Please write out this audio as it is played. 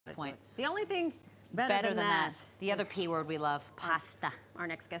point. The only thing better than that. The other P word we love, pasta. Our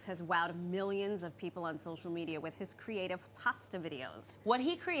next guest has wowed millions of people on social media with his creative pasta videos. What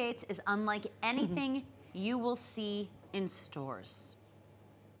he creates is unlike anything you will see in stores.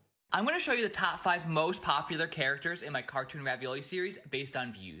 I'm going to show you the top 5 most popular characters in my cartoon ravioli series based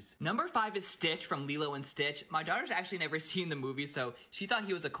on views. Number 5 is Stitch from Lilo and Stitch. My daughter's actually never seen the movie, so she thought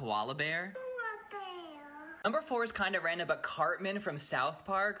he was a koala bear. Number 4 is kind of random, but Cartman from South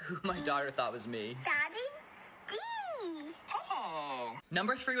Park, who my daughter thought was me. Daddy? Oh.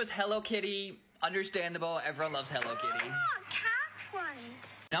 Number 3 was Hello Kitty. Understandable, everyone loves Hello Kitty. Oh, cat ones.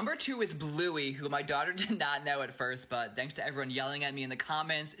 Number 2 is Bluey, who my daughter did not know at first, but thanks to everyone yelling at me in the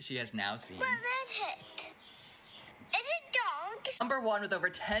comments, she has now seen. What is it? Is it dogs? Number 1 with over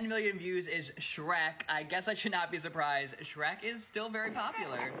 10 million views is Shrek. I guess I should not be surprised. Shrek is still very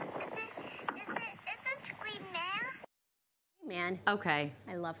popular. Is it Scream Man? Man. Okay.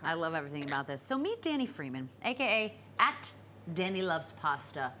 I love her. I love everything about this. So meet Danny Freeman, aka at Danny Loves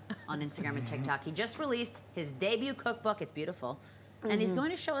Pasta on Instagram and TikTok. He just released his debut cookbook. It's beautiful. And he's going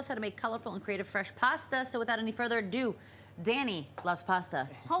to show us how to make colorful and creative fresh pasta. So without any further ado, Danny Loves Pasta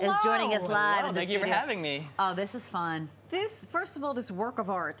is joining us live in the Thank you for studio. having me. Oh, this is fun. This, first of all, this work of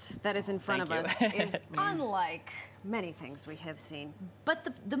art that is in front of Thank us you. is unlike many things we have seen.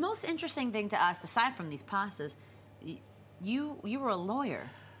 But the most interesting thing to us, aside from these pastas, you were a lawyer.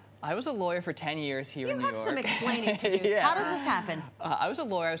 I was a lawyer for 10 years here in New York. You have some explaining to do. Yeah. How does this happen? I was a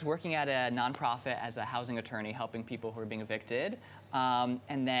lawyer. I was working at a nonprofit as a housing attorney, helping people who were being evicted. And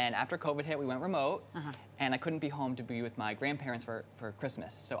then after COVID hit, we went remote, and I couldn't be home to be with my grandparents for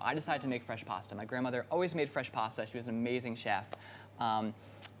Christmas. So I decided to make fresh pasta. My grandmother always made fresh pasta. She was an amazing chef. And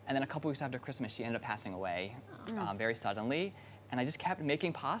then a couple weeks after Christmas, she ended up passing away very suddenly. And I just kept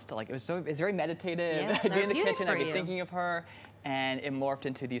making pasta. Like it's very meditative. Yeah, Being in the therapeutic kitchen, for I'd be you. thinking of her. And it morphed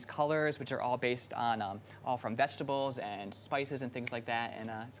into these colors, which are all based on, all from vegetables and spices and things like that.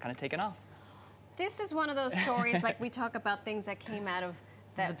 And it's kind of taken off. This is one of those stories, like we talk about things that came out of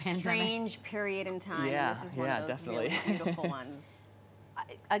that The pandemic. strange period in time. Yeah, and this is one yeah, of those definitely. really beautiful ones.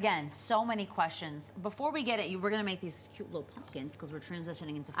 Again, so many questions. Before we get it, we're gonna make these cute little pumpkins because we're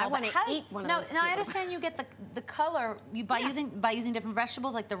transitioning into fall. I wanna But how do eat one of no, those No, I cute understand you get the color by using different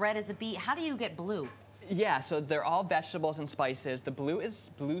vegetables. Like the red is a beet. How do you get blue? Yeah, so they're all vegetables and spices. The blue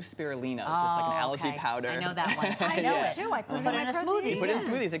is blue spirulina, just like an algae okay. powder. I know that one. I know it too. I put it in a smoothie. You put it in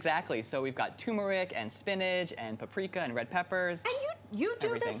smoothies, exactly. So we've got turmeric and spinach and paprika and red peppers. And you do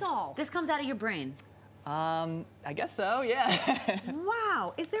this Everything. all. This comes out of your brain. I guess so, yeah.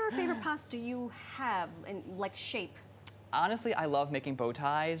 Wow. Is there a favorite pasta you have in like shape? Honestly, I love making bow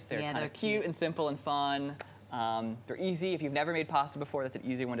ties. They're Yeah, kind they're of cute cute. and simple and fun. They're easy. If you've never made pasta before, that's an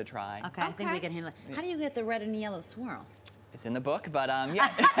easy one to try. Okay, I think we can handle it. How do you get the red and yellow swirl? It's in the book, but yeah.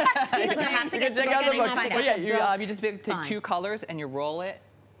 He's gonna have to You get can check out the book. find But it. yeah, you just take Fine. 2 colors and you roll it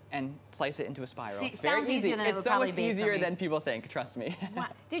and slice it into a spiral. See, It's very sounds easy. easier than it It's would so probably much be for easier me. than people think, trust me. Wow.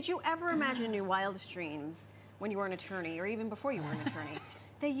 Did you ever imagine in your wildest dreams, when you were an attorney, or even before you were an attorney,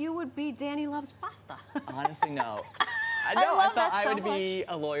 that you would be Danny Loves Pasta? Honestly, no. I love thought that I so would be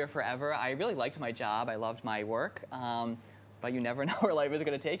a lawyer forever. I really liked my job. I loved my work. But you never know where life is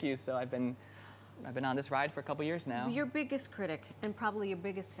going to take you. So I've been on this ride for a couple years now. Your biggest critic, and probably your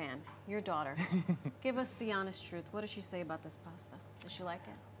biggest fan, your daughter. Give us the honest truth. What does she say about this pasta? Does she like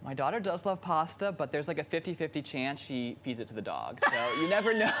it? My daughter does love pasta, but there's like a 50-50 chance she feeds it to the dog. So you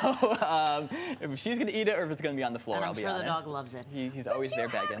never know if she's going to eat it or if it's going to be on the floor, And I'm I'll be sure the honest. dog loves it. He's always there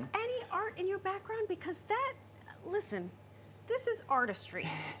begging. Do you have any art in your background? Because that, listen, this is artistry.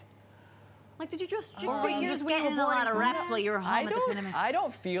 Like, did you just Or were you just getting a lot of reps while you were home at the pandemic? I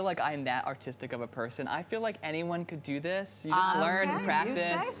don't feel like I'm that artistic of a person. I feel like anyone could do this. You just learn and Okay, practice.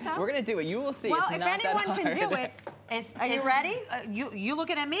 you say so. We're going to do it. You will see. Well, it's if not that anyone can do hard. it, are you ready? You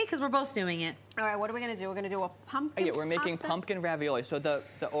looking at me because we're both doing it. All right, what are we going to do? We're going to do a pumpkin Yeah, we're making pasta? pumpkin ravioli. So the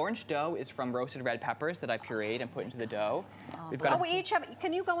orange dough is from roasted red peppers that I pureed and put into the dough. We've got Oh, we each have,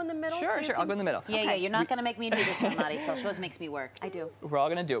 can you go in the middle? so Sure, you sure. I'll can- go in the middle. Yeah, you're not gonna make me do this one, Lottie, so she always makes me work. I do. We're all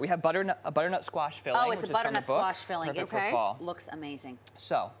gonna do it. We have a butternut squash filling. Oh, it's a which is from the butternut book. squash filling. Perfect It for fall. looks amazing.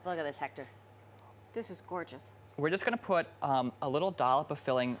 So Look at this, Hector. This is gorgeous. we're just gonna put a little dollop of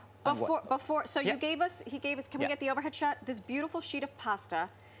filling. on So Yeah. he gave us, can we Yeah. get the overhead shot? This beautiful sheet of pasta,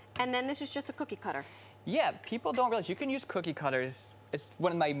 and then this is just a cookie cutter. Yeah, people don't realize you can use cookie cutters. It's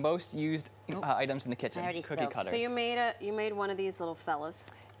one of my most used items in the kitchen. I already Cookie spilled. cutters. So you made one of these little fellas.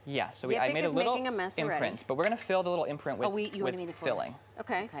 Yeah, so Yipik I made a is little making a mess already. imprint, but we're gonna fill the little imprint with, You with wanted me to filling.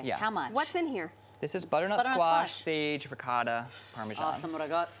 Okay. Okay. Yeah. How much? What's in here? This is butternut, Butternut squash, squash. sage, ricotta, parmesan. Awesome, what I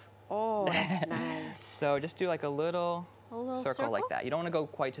got. Oh, that's nice. So just do like a little A little circle like that. You don't want to go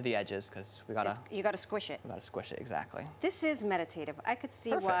quite to the edges because we gotta You got to squish it. squish it exactly. This is meditative. I could see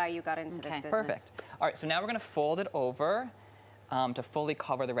Perfect. why you got into this Okay. business. Perfect. All right, so now we're gonna fold it over to fully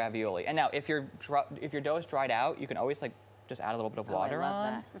cover the ravioli. And now, if your dough is dried out, you can always like just add a little bit of water Oh, I love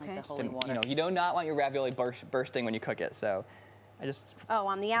on. that. Okay. Like the To, holy water. you know, you do not want your ravioli bursting when you cook it. So I just Oh,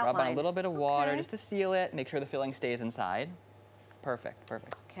 on the rub outline. on a little bit of water Okay. just to seal it. Make sure the filling stays inside. Perfect,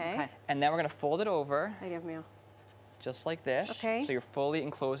 perfect. Okay. Okay. And then we're gonna fold it over I give me a... just like this. Okay. So you're fully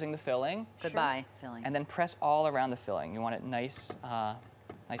enclosing the filling. Goodbye, filling. And then press all around the filling. You want it nice,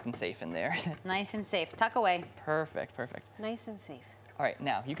 nice and safe in there. Nice and safe. Tuck away. Perfect, perfect. Nice and safe. All right,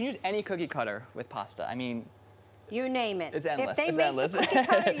 now you can use any cookie cutter with pasta. I mean, You name it. It's endless. If they It's make endless. the cookie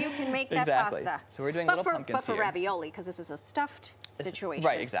cutter, you can make that Exactly. pasta. So we're doing but little for, pumpkins But for here. ravioli, because this is a stuffed situation.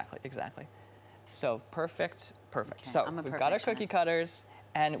 Right, exactly, exactly. So perfect, perfect. Okay, So I'm a we've got our cookie perfectionist. cutters,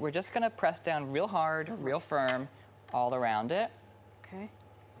 and we're just gonna press down real hard, real firm, all around it. Okay.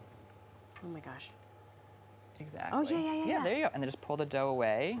 Oh my gosh. Exactly. yeah. Yeah, there you go. And then just pull the dough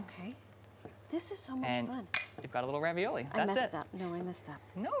away, Okay. This is so much and fun. you've got a little ravioli. I That's messed it. up. No, I messed up.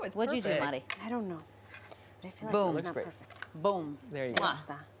 No, it's What'd you do, perfect. Marty? I don't know. But I feel like Boom. it's Looks not great. perfect. Boom. There you go. Mwah.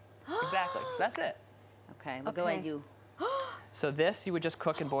 Pasta. Exactly. So that's it. Okay, look what I Okay. do. So this you would just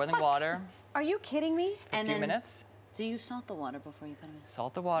cook in boiling water Are you kidding me? for a And few then- minutes. Do you salt the water before you put them in?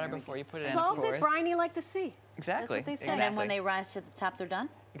 Salt the water There we before go. you put it in, of Salted, course. briny like the sea. Exactly. That's what they say. And then when Exactly. they rise to the top, they're done?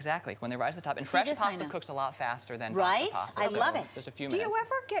 Exactly. When they rise to the top. And See, fresh this I pasta know. cooks a lot faster than Right? pasta. I so love it. Just a few Do minutes. you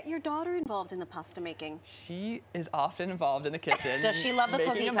ever get your daughter involved in the pasta making? She is often involved in the kitchen. Does she love the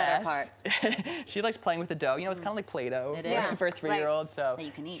making cookie a cutter mess. she likes playing with the dough. You know, it's kind of like Play-Doh It is. for a 3-year-old. So That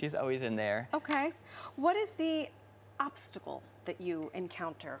you can eat. she's always in there. Okay. What is the obstacle that you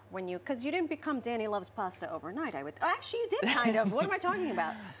encounter when you, because you didn't become Danny Loves Pasta overnight, I would, actually you did kind of. What am I talking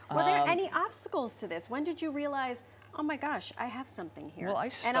about? Were there any obstacles to this? When did you realize, oh my gosh, I have something here. Well,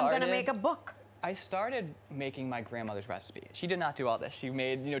 and I'm going to started- make a book. I started making my grandmother's recipe. She did not do all this. She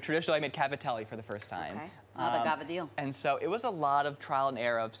made, traditionally I made cavatelli for the first time. Okay. Oh, the gavadil. And so it was a lot of trial and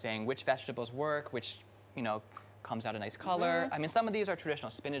error of saying which vegetables work, which, comes out a nice color. I mean, some of these are traditional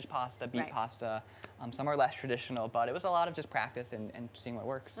spinach pasta, beet Right. pasta. Some are less traditional, but it was a lot of just practice and seeing what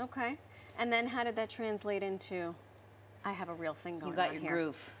works. Okay. And then how did that translate into, I have a real thing going You got on your here.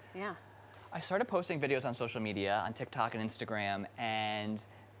 groove. Yeah. I started posting videos on social media, on TikTok and Instagram, and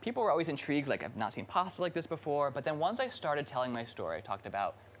people were always intrigued, like, I've not seen pasta like this before. But then once I started telling my story, I talked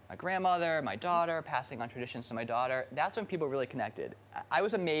about my grandmother, my daughter, passing on traditions to my daughter, that's when people really connected. I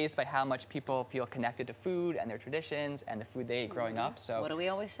was amazed by how much people feel connected to food and their traditions and the food they ate growing up. So What do we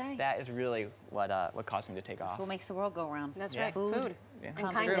always say? that is really what caused me to take That's off. what makes the world go round. That's Yeah. right. Food, Yeah.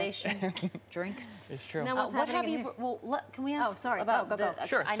 And conversation, drinks. It's true. Now, what's What have happening in you? here? Well, can we ask Oh, sorry. about Go, go, the? go.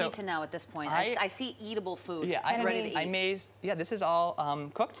 Sure, I so need to know at this point. I- I see eatable food. Yeah, I'm ready to I eat. made. Yeah, this is all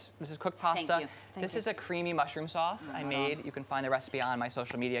cooked. This is cooked pasta. Thank you. This is a creamy mushroom sauce I made. You can find the recipe on my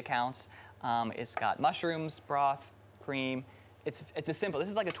social media accounts. It's got mushrooms, broth, cream. It's a simple. This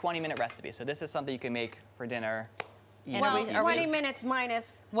is like a 20-minute recipe. So this is something you can make for dinner. eat. And Well, are we- 20 minutes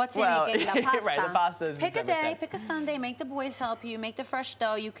minus What's Well, in it? making the pasta. right, the pasta is the Pick a step by day, step. pick a Sunday, make the boys help you, make the fresh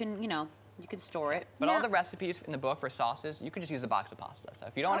dough. You can, you can store it. But all Now- the recipes in the book for sauces, you can just use a box of pasta. So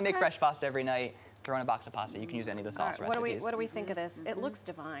if you don't want to make Okay. fresh pasta every night, throw in a box of pasta. You can use any of the All sauce right, recipes. what do we think of this? It looks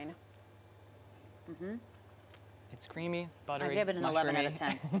divine. It's creamy, it's I buttery. give it an it's 11 out of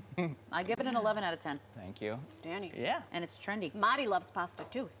mushroomy. 10. I give it an 11 out of 10. Thank you. Danny. Yeah. And it's trendy. Marty loves pasta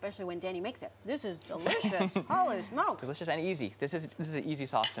too, especially when Danny makes it. This is delicious. Holy smokes. Delicious and easy. This is an easy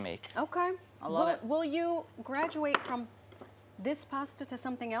sauce to make. Okay. I love it. Will you graduate from this pasta to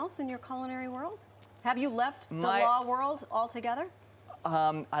something else in your culinary world? Have you left the My- law world altogether? I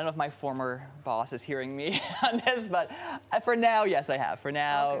don't know if my former boss is hearing me on this, but for now, yes, I have. For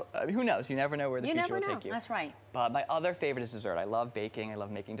now, who knows? You never know where the You future never will know. take you. That's right. But my other favorite is dessert. I love baking. I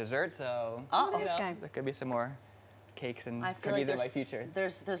love making dessert. So Uh-oh. you This know, guy. there could be some more cakes and I feel like cookies in my future.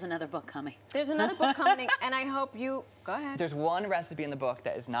 there's another book coming. There's another book coming, and I hope you go ahead. There's one recipe in the book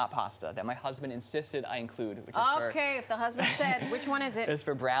that is not pasta that my husband insisted I include, which is Okay, if the husband said, which one is it? it's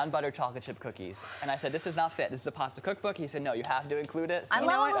for brown butter chocolate chip cookies. And I said, this is not fit. This is a pasta cookbook. He said, no, you have to include it. So I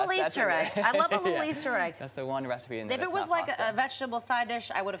love a little that's Easter in egg. there. I love a little Yeah. Easter egg. That's the one recipe in there. If it that's was not like pasta. a vegetable side dish,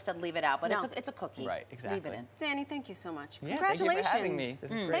 I would have said leave it out. But No. it's a cookie. Right, exactly. Leave it in. Danny, thank you so much. Yeah, thank you for Congratulations. having me. This is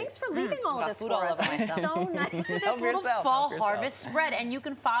great. Thanks for leaving all Got of this food for all us. over It's myself. so nice. This Help little yourself, fall help yourself. harvest spread, and you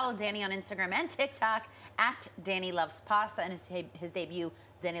can follow Danny on Instagram and TikTok at Danny Loves Pasta, and his debut,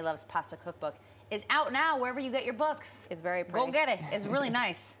 Danny Loves Pasta Cookbook, is out now wherever you get your books. It's very Go pretty. get it. It's really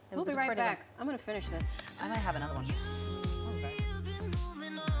nice. It We'll be was a right pretty one. back. I'm going to finish this. I might have another one.